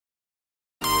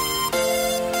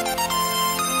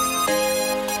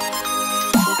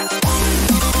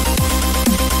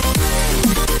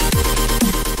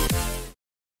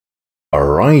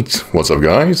Alright, what's up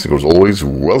guys? As always,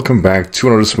 welcome back to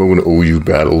another Smogon OU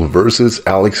battle versus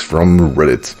Alex from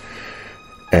Reddit.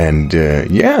 And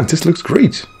yeah, this looks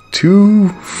great. 2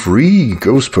 free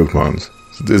ghost Pokemon.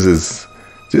 So this is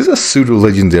a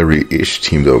pseudo-legendary-ish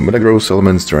team though. Metagross,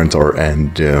 Elements, Tyranitar,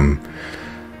 and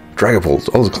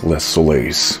Dragapult, also called as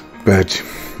Solace. But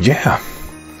yeah,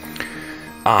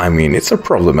 I mean, it's a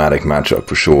problematic matchup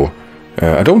for sure.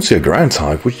 I don't see a ground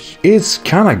type, which is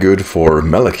kind of good for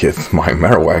Malekith, my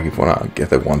Marowak, if I want to get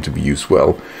that one to be used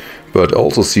well. But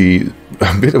also see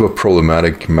a bit of a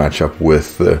problematic matchup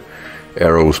with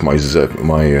Arrows, my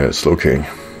Slowking.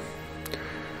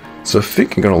 So I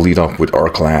think I'm going to lead off with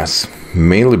R-Class,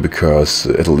 mainly because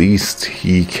at least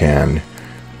he can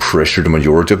pressure the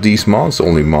majority of these mons. The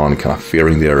only mon kind of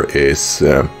fearing there is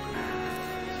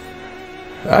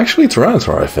actually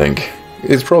Tyranitar, I think.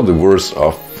 It's probably the worst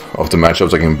of the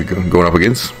matchups I can be going up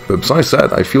against. But besides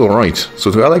that, I feel alright.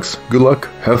 So to Alex, good luck,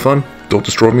 have fun, don't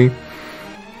destroy me.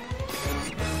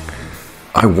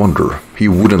 I wonder, he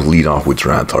wouldn't lead off with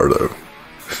Tyranitar though.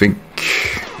 I think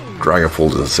Dragapult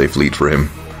is a safe lead for him.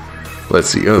 Let's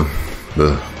see,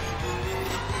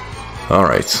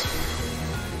 alright.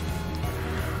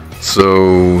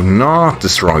 So, not the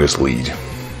strongest lead.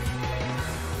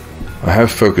 I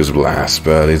have Focus Blast,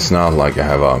 but it's not like I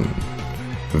have a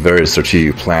very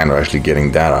strategic plan of actually getting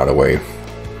that out of the way.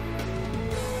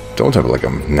 Don't have like a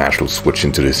natural switch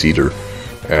into this either.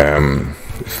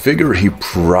 Figure he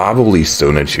probably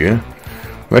Stone Edge here.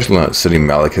 I'm actually not sitting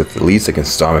Malekith, at least I can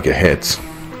stomach a hit.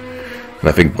 And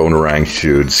I think Bonerang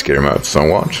should scare him out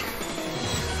somewhat.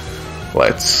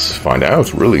 Let's find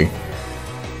out, really.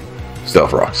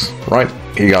 Stealth Rocks. Right,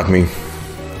 he got me.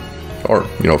 Or,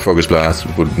 you know, Focus Blast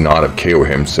would not have KO'd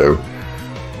him, so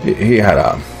he had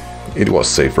a... It was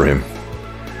safe for him.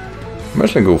 I'm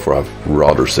actually going to go for a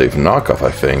rather safe knockoff,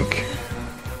 I think.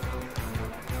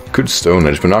 Could Stone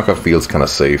Edge, but knockoff feels kind of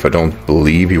safe. I don't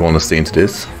believe he want to stay into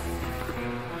this.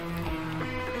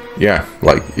 Yeah,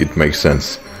 like, it makes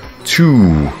sense.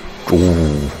 To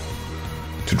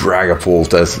Dragapult,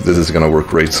 this is going to work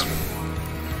great.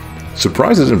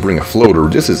 Surprised it didn't bring a floater.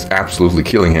 This is absolutely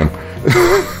killing him.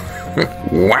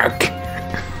 Whack!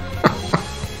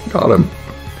 Got him.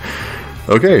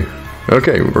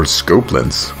 Okay, or Scope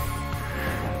Lens.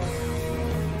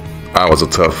 That was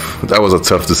a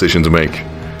tough decision to make.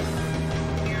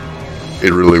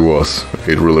 It really was.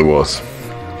 It really was.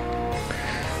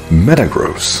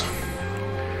 Metagross.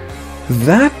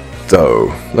 That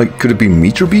though, like, could it be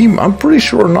Meteor Beam? I'm pretty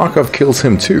sure knockoff kills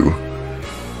him too.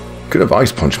 Could have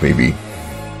Ice Punch maybe.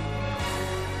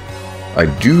 I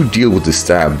do deal with the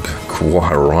stab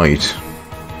quite right.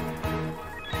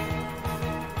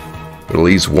 At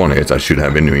least one hit I should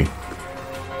have in me.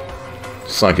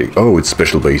 Psychic. Oh, it's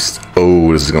special based.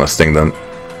 Oh, this is gonna sting then.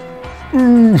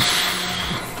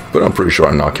 But I'm pretty sure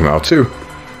I knock him out too.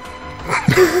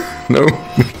 No?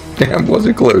 Damn, was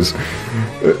it close?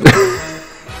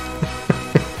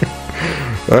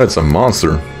 That's a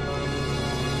monster.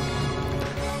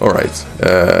 Alright.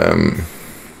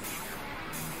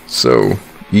 So,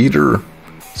 either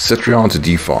Cetrion to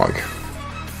defog,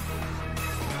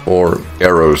 or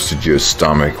Arrows to just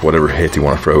stomach whatever hit you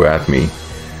want to throw at me.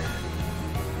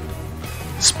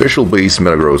 Special base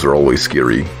Metagross are always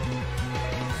scary.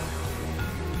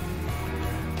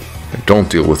 I don't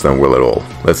deal with them well at all.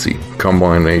 Let's see.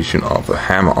 Combination of a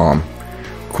Hammer Arm.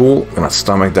 Cool, gonna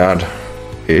stomach that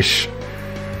ish.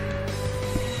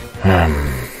 I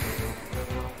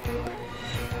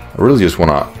really just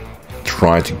wanna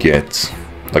try to get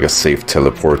like a safe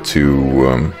teleport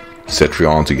to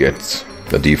Cetrion to get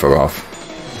the defog off.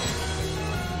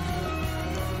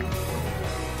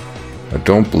 I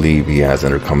don't believe he has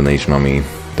another combination on me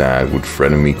that would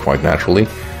threaten me quite naturally,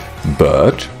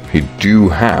 but he do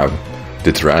have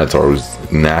the Tyranitar, which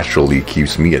naturally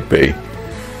keeps me at bay.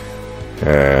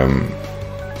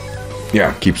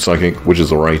 Yeah, keep Psychic, which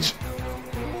is alright.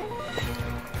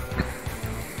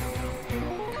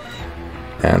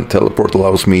 And Teleport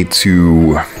allows me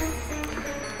to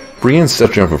bring in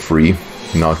Cetrion for free,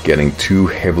 not getting too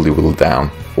heavily whittled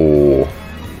down, or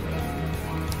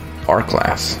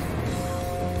R-Class.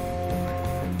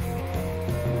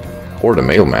 Or the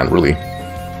Mailman, really.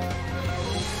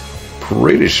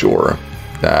 Pretty sure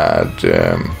that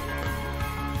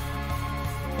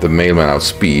the Mailman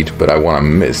outspeed, but I want to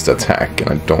miss the attack,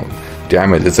 and I don't.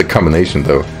 Damn it, it's a combination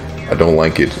though. I don't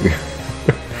like it.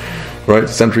 Right,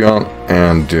 Cetrion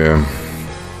and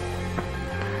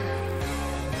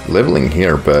leveling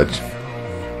here, but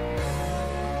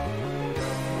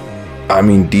I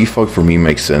mean, defog for me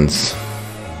makes sense.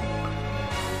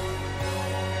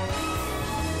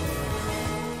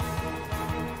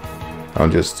 I'll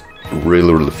just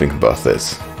really think about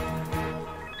this.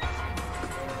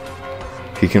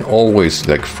 He can always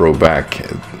like throw back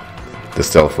the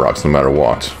stealth rocks no matter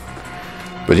what.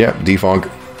 But yeah, defog.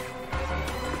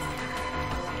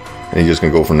 And he's just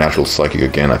gonna go for natural psychic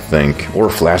again, I think. Or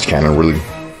flash cannon, really.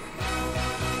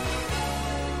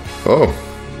 Oh.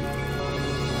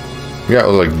 Yeah,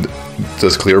 like,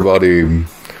 does clear body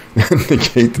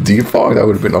negate the defog? That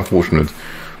would have been unfortunate.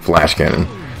 Flash cannon.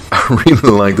 I really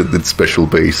like that it's special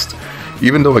based.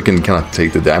 Even though I can kind of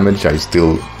take the damage, I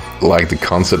still like the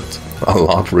concept a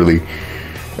lot, really.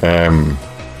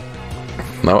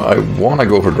 Now I want to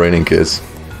go for Draining Kiss,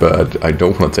 but I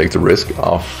don't want to take the risk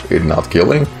of it not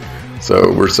killing.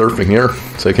 So we're surfing here,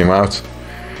 take him out.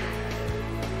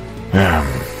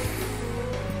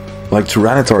 Like,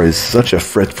 Tyranitar is such a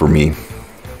threat for me.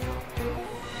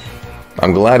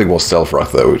 I'm glad it was Stealth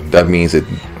Rock though. That means it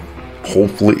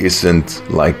hopefully isn't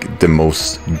like the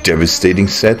most devastating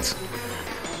set.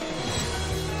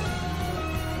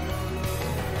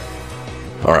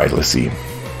 Alright, let's see.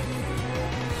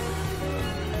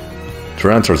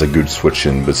 Tyranitar is a good switch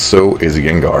in, but so is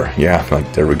Gengar. Yeah,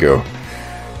 like, there we go.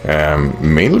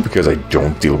 Mainly because I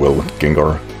don't deal well with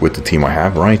Gengar with the team I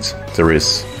have, right? There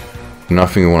is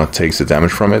nothing I want to take the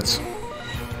damage from it.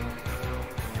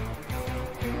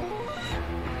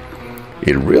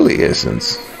 It really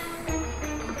isn't.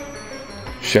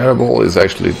 Shadow Ball is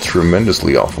actually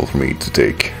tremendously awful for me to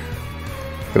take.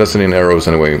 But that's in arrows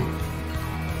anyway.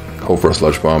 Hope for a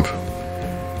Sludge Bomb.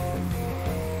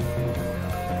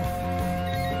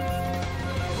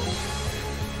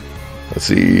 Let's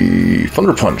see.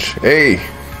 Thunder Punch. Hey!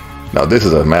 Now this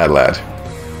is a mad lad.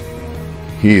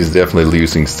 He's definitely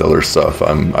using stellar stuff.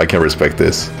 I can respect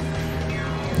this.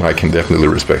 I can definitely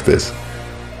respect this.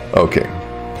 Okay.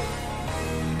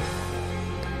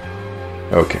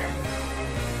 Okay.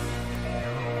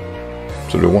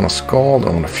 So do I want to Scald or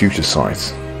I want to Future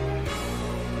Sight?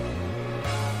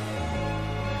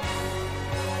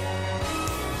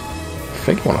 I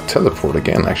think I want to Teleport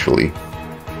again, actually.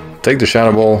 Take the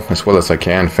Shadow Ball as well as I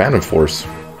can. Phantom Force.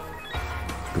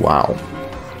 Wow.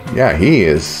 Yeah, he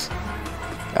is.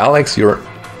 Alex, you're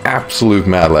absolute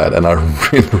mad lad, and I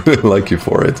really like you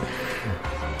for it.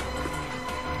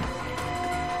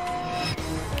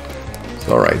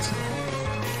 Alright.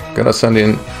 Gonna send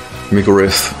in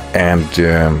Migorith, and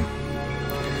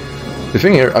the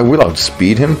thing here, I will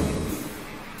outspeed him.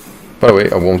 By the way,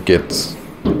 I won't get...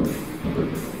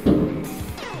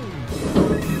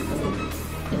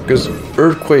 Because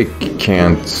Earthquake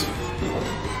can't...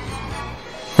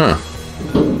 Huh.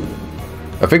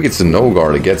 I think it's the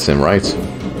No-Guard that gets him, right? So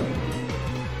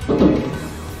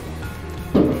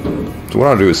what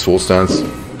I'll do is Soul Stance.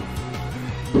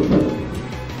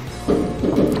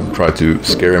 Try to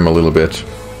scare him a little bit.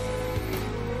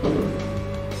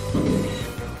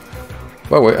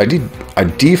 By the way, I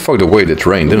defogged away the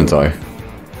terrain, didn't I?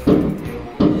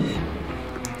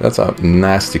 That's a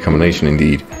nasty combination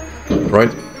indeed.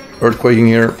 Right, Earthquaking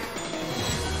here.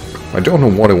 I don't know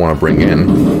what I want to bring in.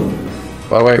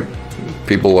 By the way,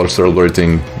 people are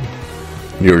celebrating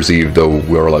New Year's Eve, though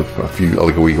we are like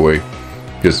a week away.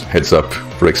 Just heads up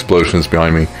for explosions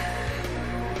behind me.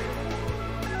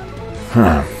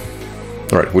 Huh.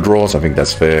 Alright, withdrawals, I think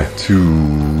that's fair. 2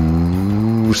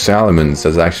 Salamence,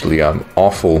 that's actually an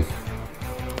awful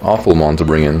mon to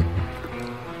bring in.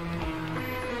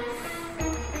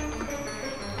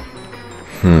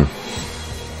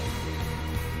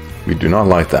 We do not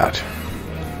like that.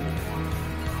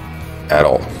 At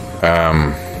all.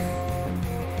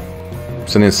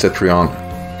 Send in Cetrion,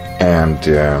 and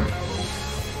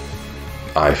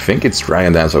I think it's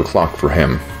Dragon Dance O'Clock for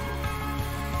him.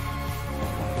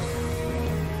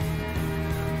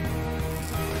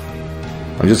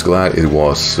 I'm just glad it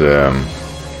was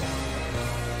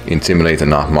Intimidate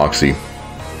and not Moxie.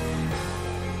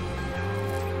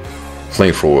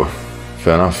 Flamethrower,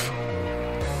 fair enough.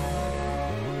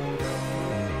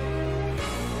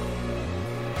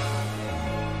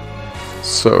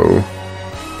 So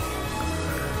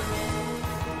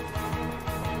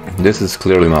this is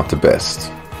clearly not the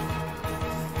best.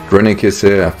 Draining Kiss,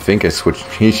 I think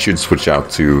he should switch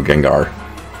out to Gengar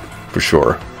for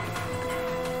sure.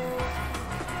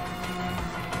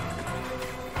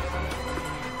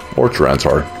 Or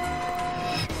Tyranitar.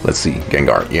 Let's see,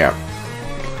 Gengar, yeah.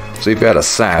 So if we had a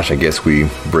Sash, I guess we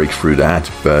break through that,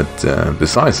 but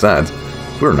besides that,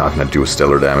 we're not going to do a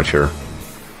stellar damage here.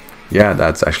 Yeah,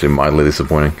 that's actually mildly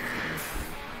disappointing.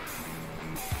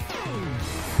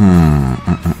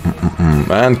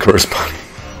 And Curse Body.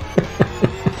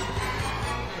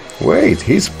 Wait,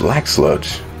 he's Black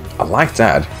Sludge. I like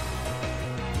that.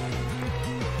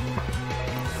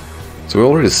 So we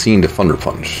already seen the Thunder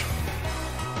Punch.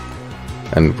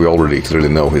 And we already clearly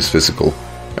know his physical.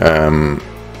 I'm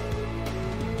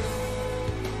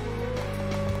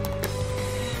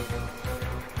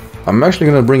actually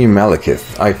gonna bring in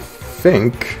Malekith. I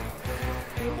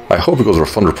hope he goes for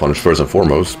Thunder Punch first and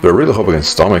foremost, but I really hope I can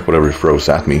stomach whatever he throws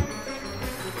at me.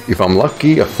 If I'm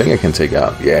lucky, I think I can take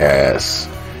out... Yes!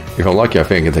 If I'm lucky, I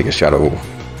think I can take a Shadow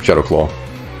Claw.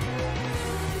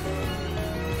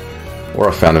 Or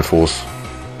a Phantom Force.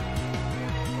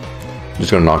 I'm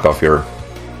just gonna knock off here.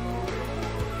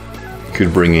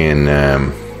 Could bring in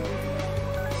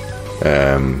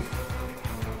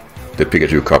the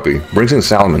Pikachu copy. Brings in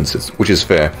Salamence, which is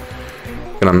fair.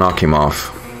 Gonna knock him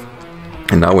off.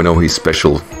 And now we know he's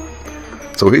special.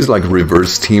 So he's like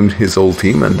reverse teamed his whole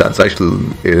team, and that's actually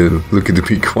looking to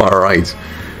be quite right.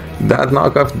 That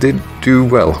knockoff did do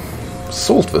well.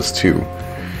 Saltvest too.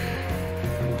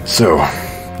 So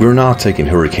we're not taking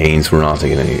Hurricanes, we're not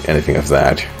taking anything of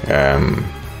that.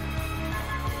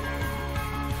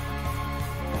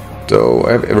 Though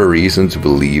I have every reason to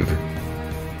believe,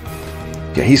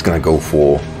 yeah, he's gonna go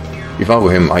for, if I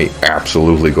were him, I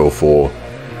absolutely go for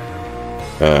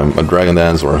a Dragon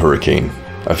Dance or a Hurricane.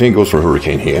 I think he goes for a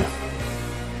Hurricane here.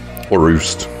 Or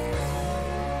Roost.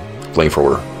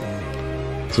 Flamethrower.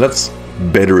 So that's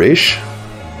better-ish.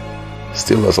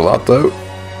 Still does a lot though.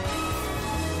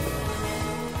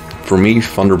 For me,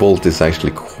 Thunderbolt is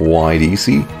actually quite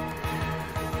easy.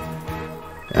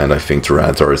 And I think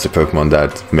Tyranitar is a Pokemon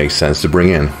that makes sense to bring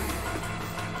in.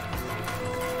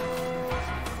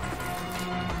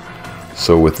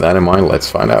 So with that in mind, let's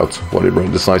find out what it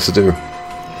really decides to do.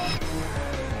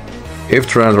 If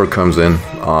Tyranitar comes in,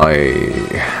 I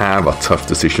have a tough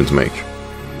decision to make.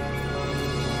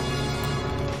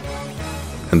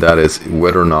 And that is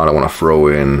whether or not I want to throw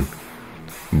in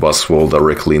Buzzwole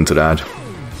directly into that.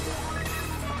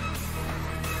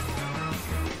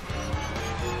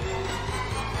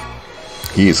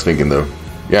 He is thinking though.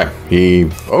 Yeah,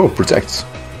 he... Oh, protects.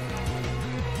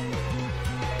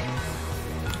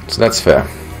 So that's fair.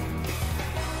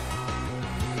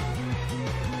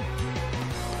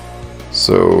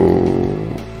 So...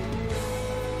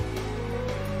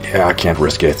 Yeah, I can't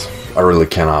risk it. I really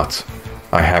cannot.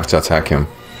 I have to attack him.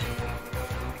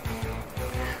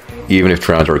 Even if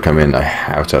Tyranitar come in, I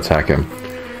have to attack him.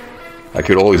 I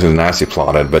could always nasty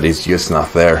plot it, but it's just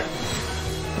not there.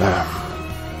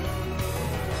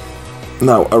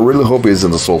 Now, I really hope he's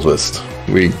in the Saltvest.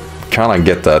 We kinda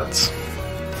get that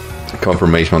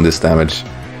confirmation on this damage.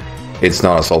 It's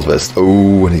not a Saltvest.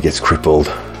 Oh, and he gets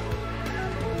crippled.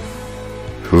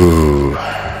 Ooh.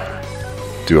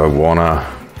 Do I wanna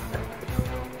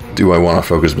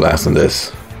Focus Blast on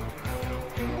this?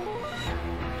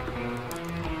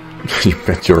 You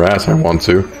bet your ass I want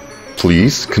to.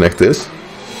 Please, connect this.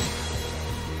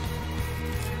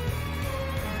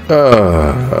 No.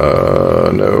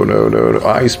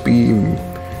 Ice Beam.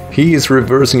 He is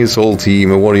reversing his whole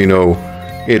team, and what do you know?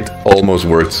 It almost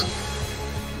worked.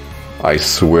 I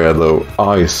swear though,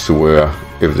 I swear,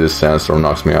 if this Sandstorm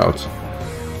knocks me out.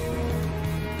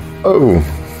 Oh,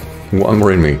 one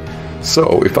more in me.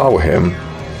 So, if I were him,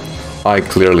 I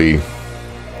clearly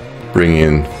bring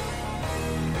in...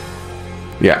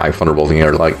 Yeah, I Thunderbolting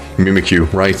here, like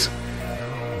Mimikyu, right?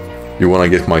 You wanna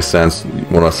get my you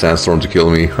want a Sandstorm to kill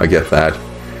me? I get that.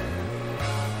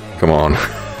 Come on.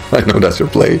 I know that's your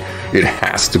play. It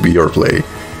has to be your play.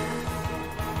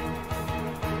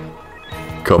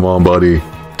 Come on, buddy.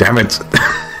 Damn it.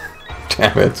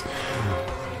 Damn it.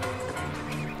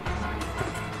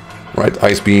 Right,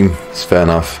 Ice Beam. It's fair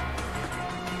enough.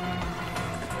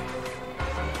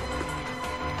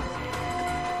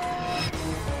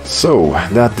 So,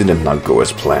 that did not go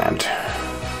as planned.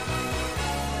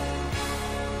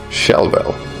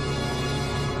 Shelvel.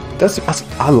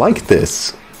 I like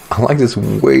this. I like this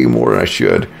way more than I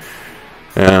should.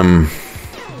 Now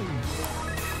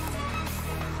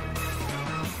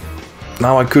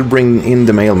I could bring in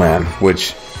the Mailman,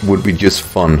 which would be just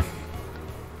fun.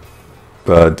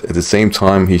 But at the same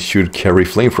time, he should carry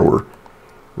Flamethrower.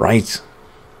 Right?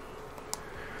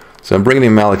 So I'm bringing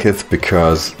in Malekith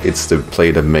because it's the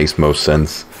play that makes most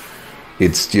sense.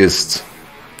 It's just...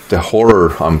 The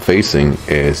horror I'm facing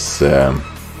is...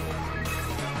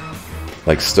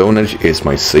 like, Stone Edge is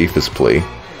my safest play.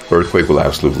 Earthquake will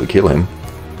absolutely kill him.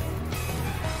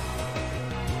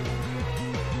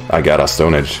 I got a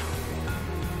Stone Edge.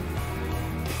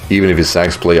 Even if he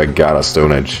sacks play, I got a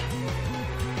Stone Edge.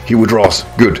 He withdraws.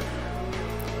 Good.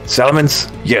 Salamence?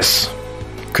 Yes.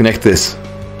 Connect this.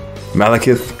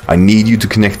 Malekith, I need you to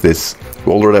connect this.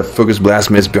 You already have Focus Blast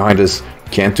Mist behind us.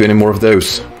 Can't do any more of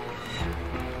those.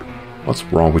 What's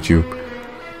wrong with you?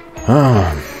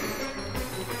 I'm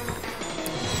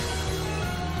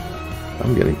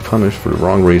getting punished for the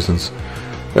wrong reasons.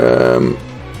 So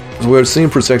we've seen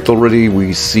Protect already.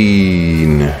 We've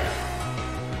seen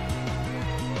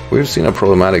how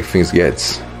problematic things get.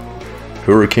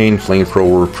 Hurricane,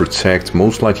 Flamethrower, Protect,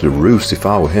 most likely Roost if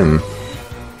I were him.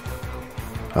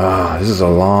 This is a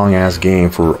long ass game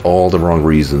for all the wrong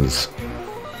reasons.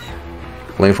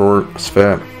 Flamethrower,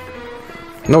 Sphere.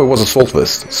 No, it was Assault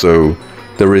Vest, so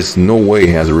there is no way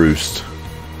he has a Roost.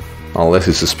 Unless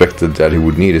he suspected that he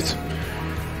would need it.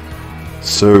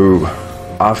 So,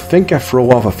 I think I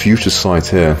throw off a Future Sight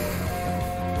here.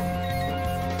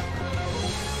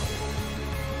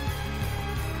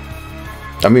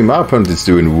 I mean, my opponent is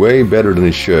doing way better than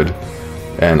he should.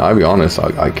 And I'll be honest,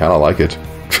 I kinda like it.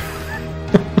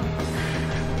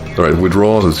 Alright,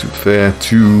 withdraws is fair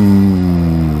to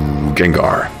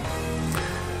Gengar.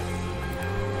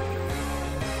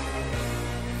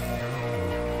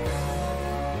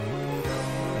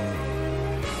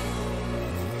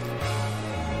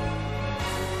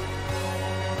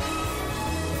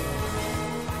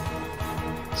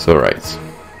 So right.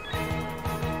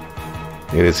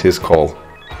 It is his call.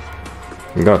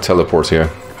 I'm gonna teleport here.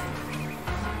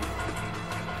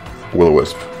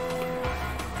 Will-O-Wisp.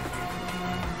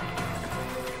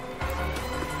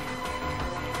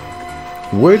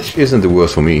 Which isn't the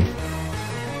worst for me.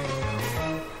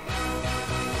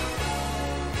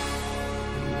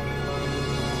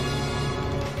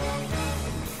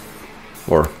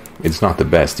 Or, it's not the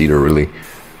best either, really.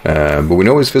 But we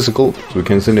know he's physical, so we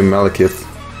can send him Malekith.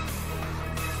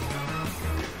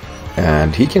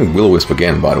 And he can Will-O-Wisp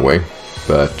again, by the way.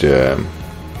 But,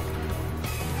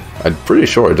 I'm pretty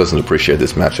sure it doesn't appreciate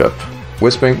this matchup.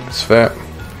 Wisping, Sphere.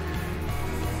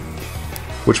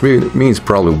 Which means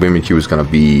probably Mimikyu is gonna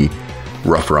be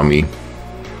rougher on me,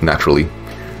 naturally.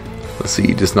 Let's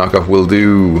see, this knockoff will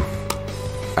do.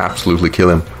 Absolutely kill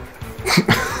him.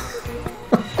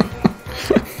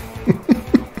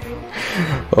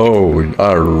 Oh,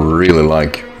 I really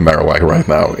like Marowak right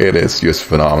now. It is just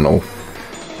phenomenal.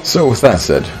 So with that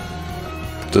said,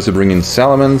 does it bring in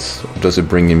Salamence or does it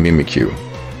bring in Mimikyu?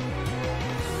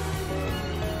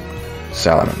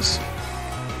 Salamence.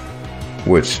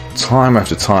 Which time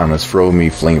after time has thrown me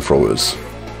flamethrowers.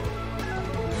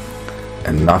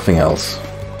 And nothing else.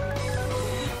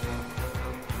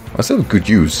 I still have good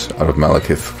use out of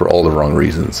Malekith for all the wrong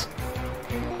reasons.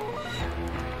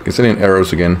 Considering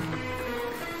arrows again.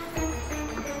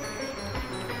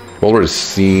 I've already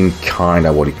seen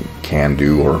kinda what he can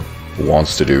do or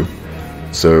wants to do.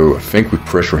 So I think we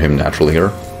pressure him naturally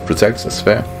here. Protects, that's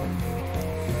fair.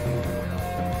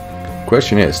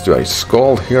 Question is, do I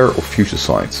Scald here or Future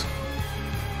Sight?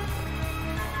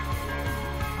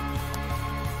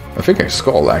 I think I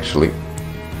Scald actually.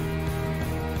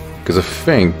 Because I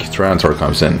think Tyranitar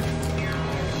comes in.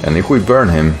 And if we burn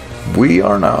him, we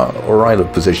are now alright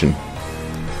of position.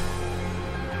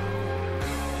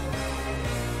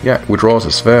 Yeah, withdraws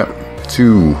a Sphere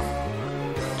to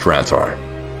Tyranitar.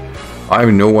 I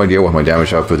have no idea what my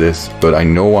damage output is, but I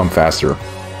know I'm faster.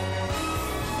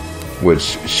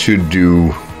 Which should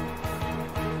do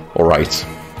alright.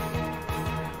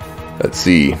 Let's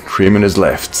see, 3 minutes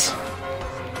left.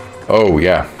 Oh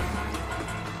yeah.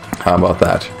 How about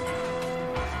that?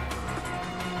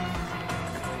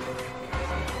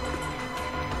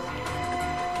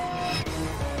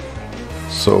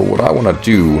 So what I want to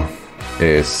do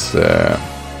is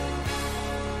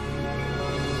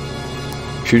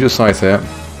Future Sight here,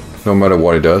 no matter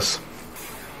what it does.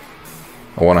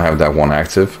 I want to have that one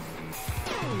active.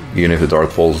 Even if the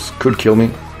Dark Pulse could kill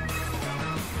me.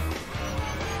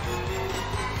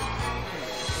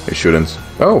 It shouldn't.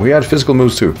 Oh, he had physical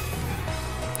moves too.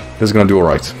 This is gonna do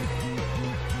alright.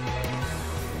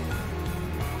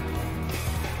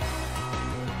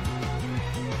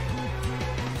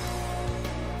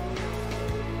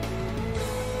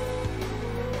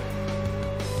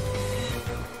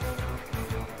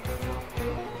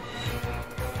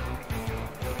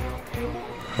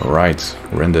 Alright,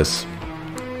 we're in this.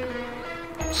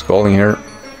 Scalding here.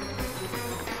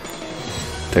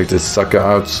 Take this sucker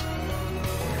out.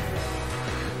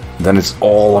 Then it's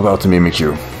all about the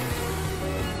Mimikyu.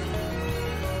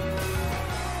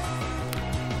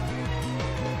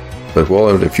 But we'll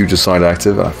have the Future Sight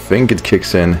active. I think it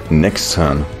kicks in next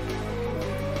turn.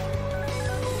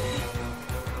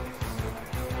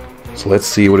 So let's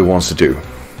see what it wants to do.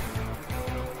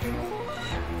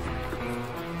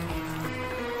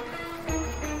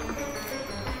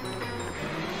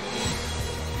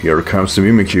 Here comes the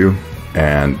Mimikyu,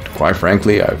 and quite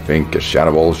frankly, I think a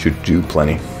Shadow Ball should do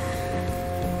plenty.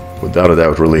 Without a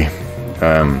doubt, really.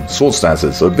 sword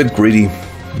stances, so a bit greedy.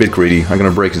 I'm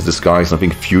gonna break his disguise. I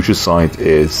think Future Sight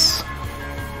is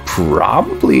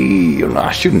probably,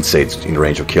 I shouldn't say it's in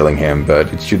range of killing him,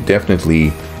 but it should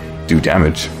definitely do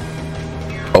damage.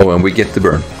 Oh, and we get the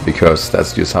burn, because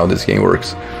that's just how this game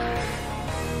works.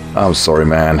 I'm sorry,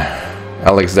 man.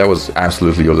 Alex, that was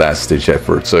absolutely your last ditch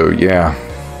effort, so yeah,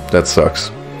 that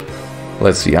sucks.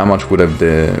 Let's see, how much would have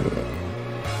the...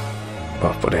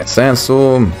 Oh, for that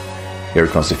sandstorm. Here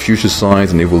comes the Future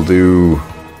Sight, and it will do...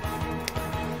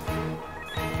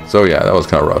 So yeah, that was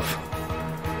kind of rough.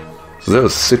 So there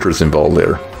was citrus involved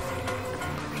there.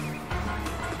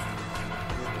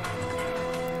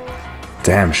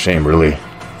 Damn shame, really.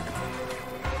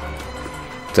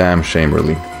 Damn shame,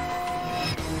 really.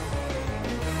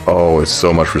 Oh, it's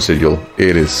so much residual.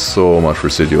 It is so much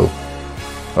residual.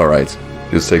 Alright,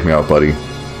 just take me out, buddy.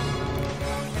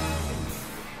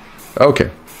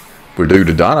 Okay. We're doing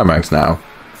the Dynamax now.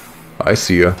 I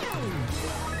see ya.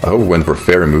 I hope we went for a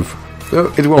fairy move.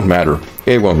 It won't matter.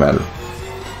 It won't matter.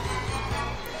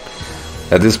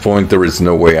 At this point, there is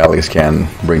no way Alex can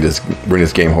bring this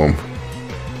game home.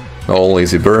 Not only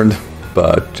is he burned,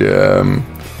 but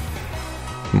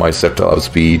my Sceptile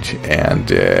speed, and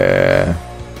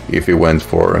if he went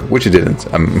for, which he didn't,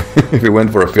 if he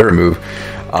went for a fairy move,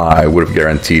 I would have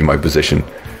guaranteed my position.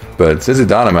 But since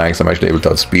it's Dynamax, I'm actually able to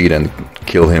outspeed and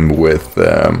kill him with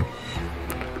my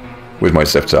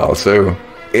Sceptile. So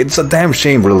it's a damn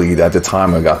shame, really, that the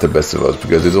time I got the best of us,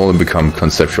 because it's only become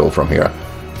conceptual from here.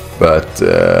 But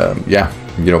yeah,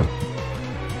 you know,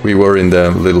 we were in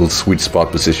the little sweet spot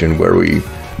position where we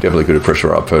definitely could have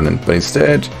pressured our opponent. But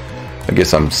instead, I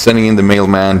guess I'm sending in the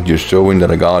mailman, just showing that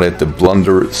I got it, the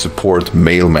blunder support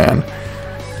mailman.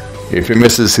 If he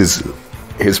misses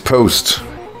his post,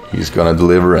 he's gonna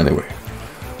deliver anyway.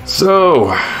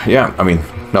 So, yeah, I mean,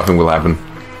 nothing will happen.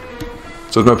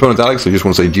 So it's my opponent Alex, I just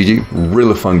want to say GG,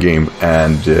 really fun game,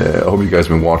 and I hope you guys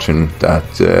have been watching that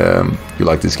you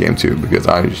like this game too, because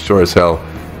I sure as hell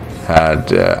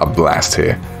had a blast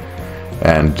here.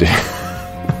 And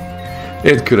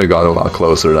it could have got a lot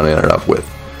closer than I ended up with.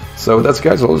 So that's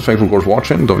guys, always thanks for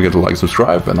watching, don't forget to like,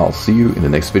 subscribe, and I'll see you in the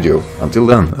next video. Until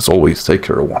then, as always, take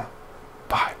care everyone.